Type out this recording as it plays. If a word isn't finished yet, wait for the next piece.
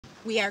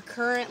We are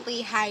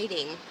currently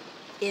hiding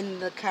in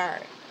the car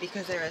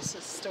because there is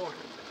a storm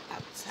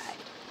outside.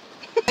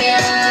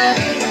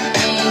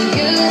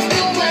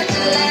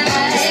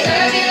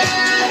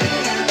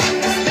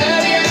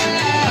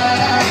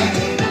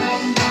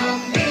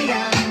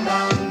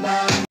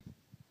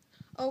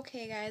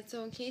 Okay guys,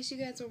 so in case you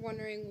guys were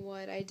wondering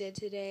what I did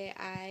today,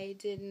 I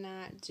did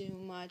not do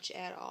much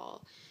at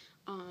all.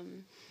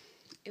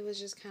 It was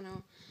just kind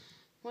of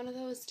one of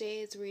those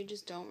days where you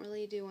just don't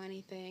really do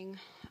anything.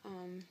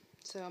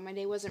 So my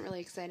day wasn't really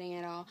exciting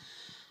at all.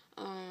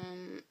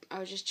 I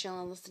was just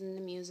chilling, listening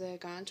to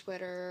music on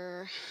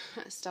Twitter,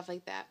 stuff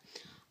like that.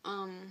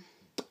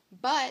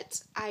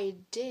 But I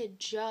did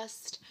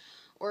just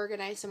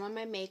organize some of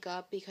my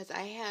makeup because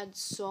I had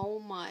so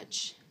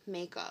much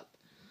makeup.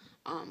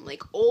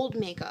 Like old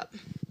makeup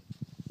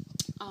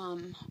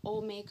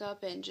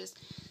and just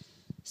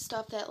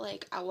stuff that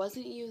like I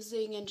wasn't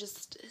using and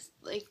just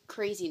like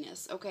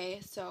craziness,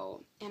 okay?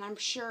 So, and I'm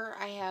sure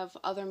I have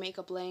other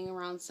makeup laying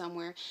around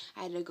somewhere.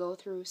 I had to go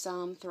through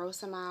some, throw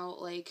some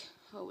out, like,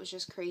 oh, it was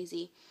just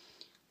crazy.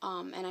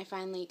 And I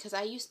finally, because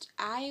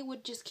I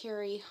would just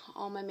carry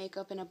all my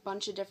makeup in a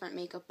bunch of different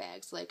makeup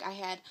bags. Like I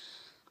had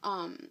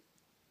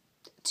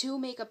 2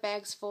 makeup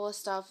bags full of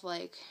stuff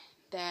like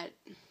that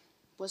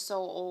was so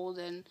old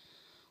and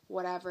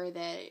whatever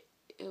that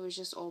it was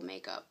just old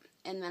makeup.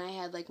 And then I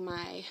had like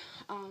my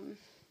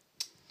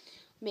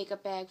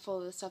makeup bag full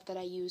of the stuff that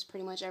I use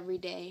pretty much every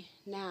day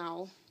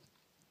now,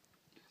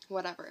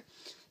 whatever.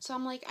 So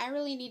I'm like, I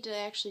really need to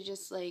actually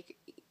just like,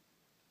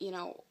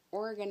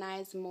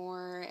 organize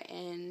more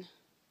and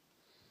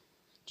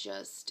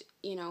just,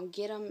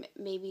 get them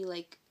maybe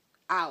like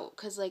out.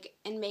 Because like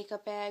in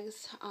makeup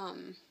bags,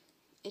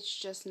 it's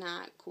just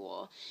not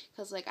cool,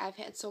 because like I've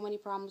had so many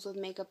problems with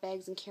makeup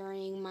bags and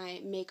carrying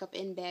my makeup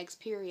in bags,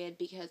 period,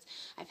 because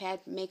I've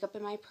had makeup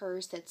in my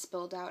purse that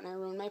spilled out and I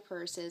ruined my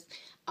purses.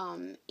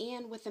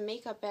 And with the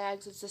makeup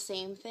bags, it's the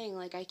same thing.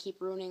 Like I keep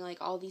ruining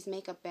like all these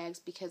makeup bags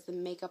because the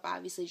makeup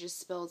obviously just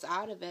spills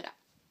out of it,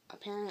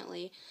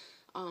 apparently,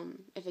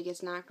 if it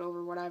gets knocked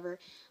over, whatever.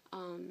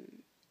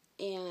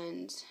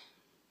 And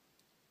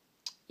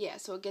yeah,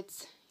 so it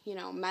gets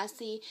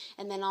messy,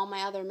 and then all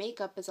my other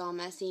makeup is all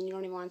messy, and you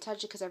don't even want to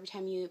touch it because every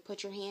time you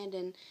put your hand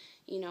in,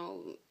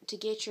 to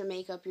get your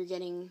makeup, you're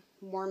getting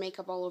more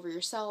makeup all over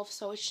yourself.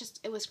 So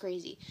it was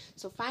crazy.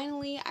 So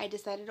finally, I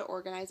decided to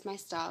organize my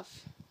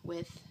stuff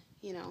with,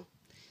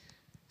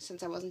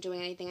 since I wasn't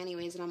doing anything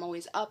anyways, and I'm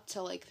always up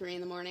till like 3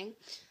 in the morning.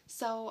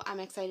 So I'm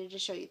excited to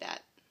show you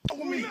that.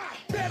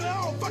 Better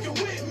off fucking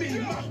with me.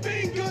 My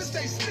fingers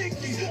stay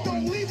sticky.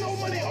 Don't leave no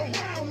money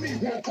around me.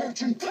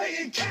 Clayton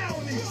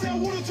County. Sell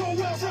water to a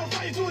well, sell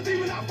fire to a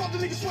demon. I fuck the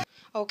nigga sweat.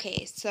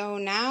 Okay, so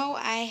now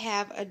I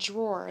have a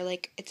drawer.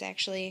 Like, it's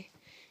actually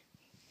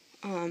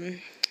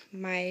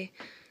my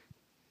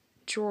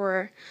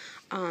drawer.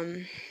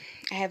 I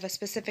have a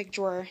specific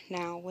drawer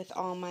now with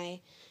all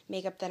my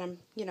makeup that I'm,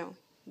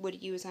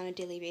 would use on a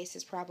daily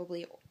basis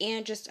probably,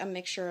 and just a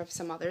mixture of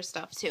some other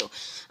stuff too.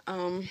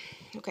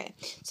 Okay,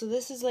 so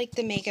this is like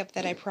the makeup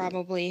that I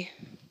probably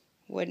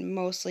would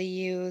mostly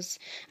use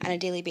on a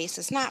daily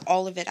basis. Not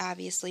all of it,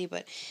 obviously,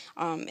 but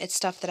it's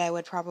stuff that I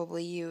would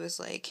probably use,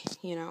 like,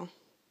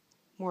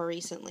 more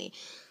recently.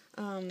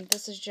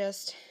 This is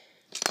just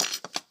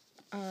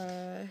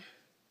nail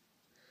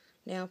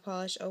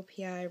polish,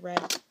 OPI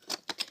red.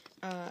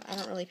 I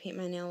don't really paint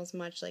my nails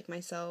much like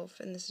myself,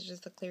 and this is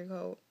just the clear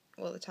coat,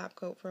 well, the top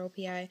coat for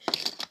OPI.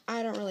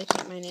 I don't really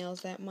paint my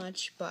nails that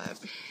much, but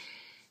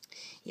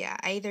yeah,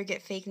 I either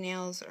get fake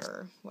nails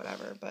or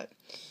whatever. But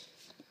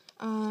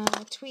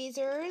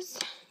tweezers.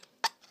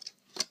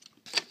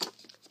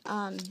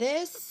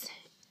 This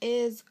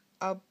is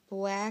a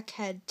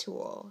blackhead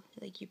tool.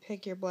 Like, you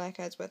pick your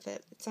blackheads with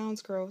it. It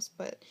sounds gross,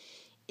 but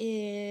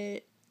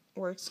it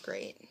works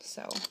great.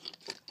 So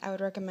I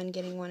would recommend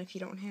getting one if you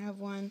don't have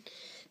one.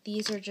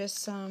 These are just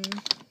some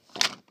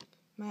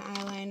my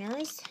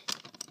eyeliners.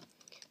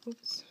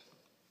 Oops.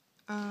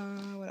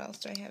 What else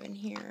do I have in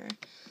here?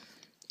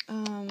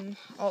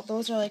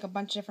 Those are like a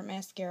bunch of different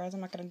mascaras.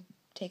 I'm not going to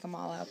take them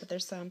all out, but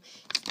there's some.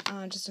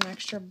 Just an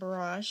extra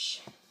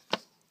brush.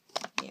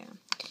 Yeah.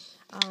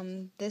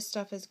 This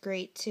stuff is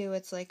great too.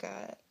 It's like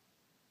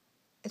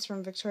it's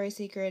from Victoria's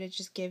Secret. It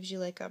just gives you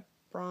like a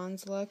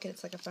bronze look.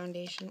 It's like a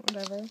foundation,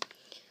 whatever.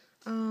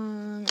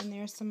 And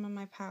there's some of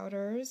my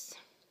powders.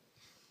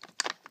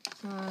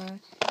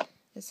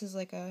 This is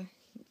like a,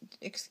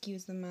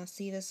 excuse the mess.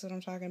 See, this is what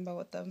I'm talking about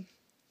with the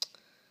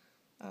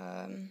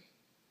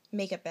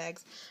makeup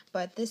bags.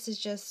 But this is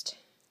just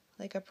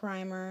like a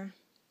primer.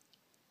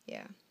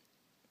 Yeah.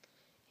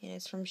 And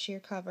it's from Sheer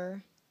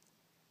Cover.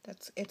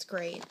 It's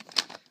great.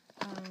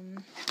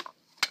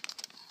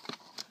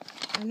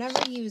 I've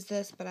never used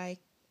this, but I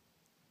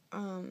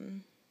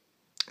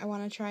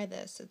want to try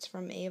this. It's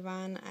from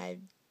Avon. I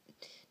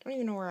don't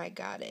even know where I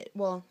got it.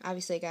 Well,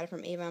 obviously I got it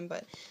from Avon,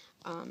 but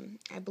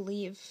I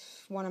believe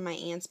one of my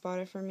aunts bought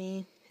it for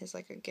me as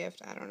like a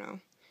gift. I don't know.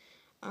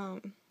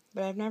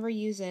 But I've never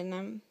used it,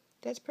 and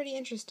that's pretty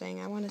interesting.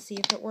 I want to see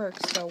if it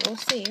works, so we'll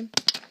see.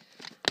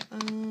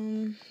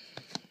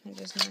 I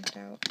just knocked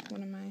out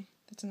one of my,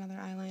 that's another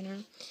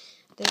eyeliner.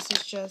 This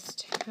is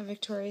just a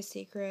Victoria's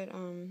Secret.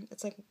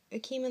 It's like,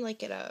 it came in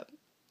like at a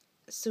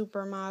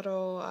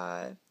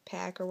supermodel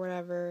pack or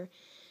whatever.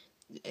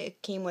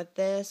 It came with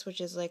this,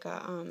 which is like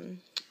a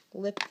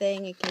lip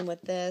thing. It came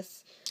with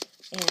this,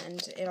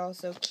 and it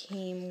also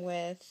came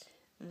with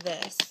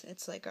this.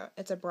 It's like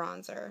it's a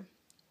bronzer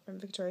from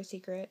Victoria's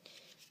Secret.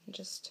 And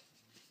just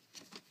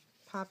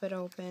pop it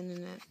open,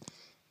 and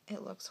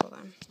it looks, hold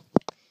on,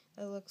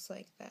 it looks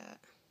like that.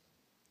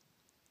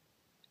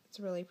 It's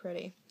really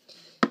pretty.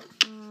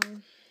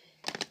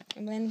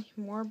 And then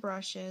more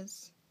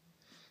brushes.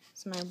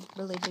 It's my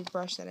really big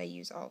brush that I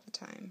use all the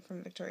time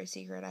from Victoria's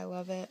Secret. I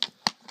love it.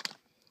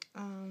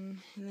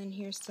 And then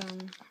here's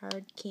some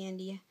Hard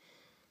Candy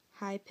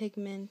high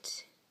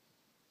pigment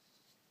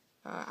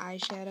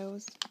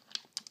eyeshadows.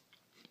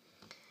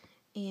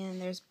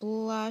 And there's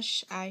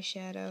blush,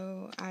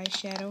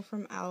 eyeshadow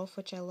from e.l.f.,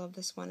 which I love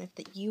this one. If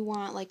you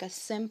want like a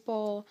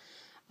simple,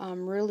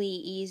 really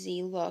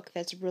easy look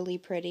that's really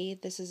pretty,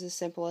 this is as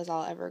simple as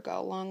I'll ever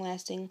go.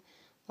 Long-lasting,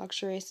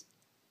 luxurious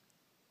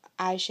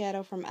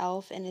eyeshadow from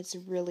e.l.f., and it's a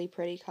really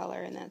pretty color,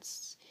 and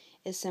that's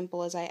as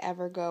simple as I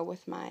ever go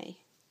with my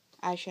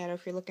eyeshadow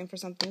if you're looking for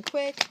something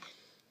quick.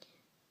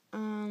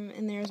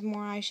 And there's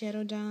more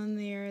eyeshadow down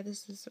there.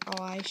 This is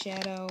all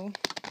eyeshadow.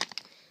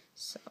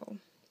 So,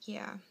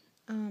 yeah.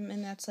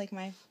 And that's like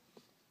my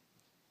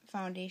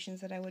foundations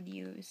that I would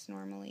use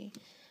normally.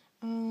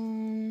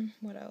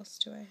 What else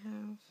do I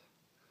have?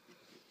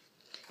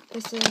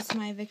 This is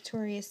my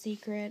Victoria's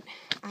Secret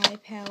eye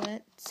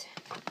palette.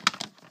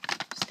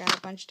 It's got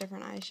a bunch of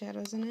different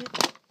eyeshadows in it.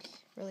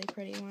 Really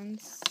pretty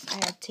ones. I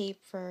have tape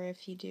for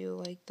if you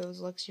do like those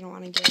looks you don't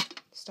want to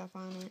get stuff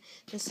on it.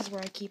 This is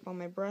where I keep all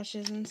my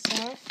brushes and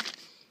stuff.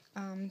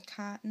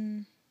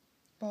 Cotton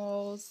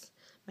balls.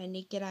 My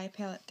Naked Eye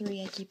Palette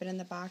 3, I keep it in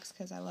the box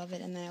because I love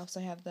it, and then I also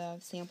have the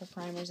sample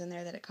primers in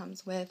there that it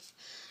comes with.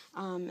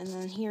 And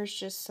then here's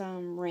just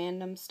some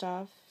random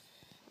stuff.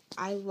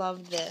 I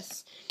love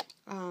this.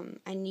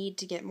 I need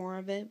to get more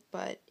of it,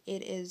 but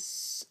it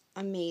is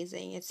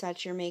amazing. It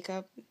sets your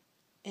makeup,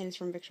 and it's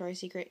from Victoria's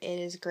Secret. It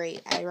is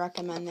great. I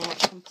recommend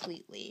that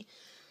completely.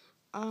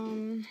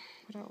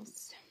 What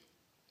else?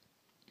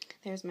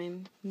 There's my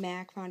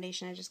MAC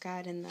foundation I just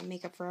got in the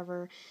Makeup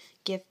Forever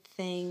gift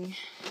thing.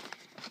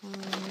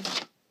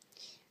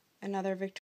 Another Victoria's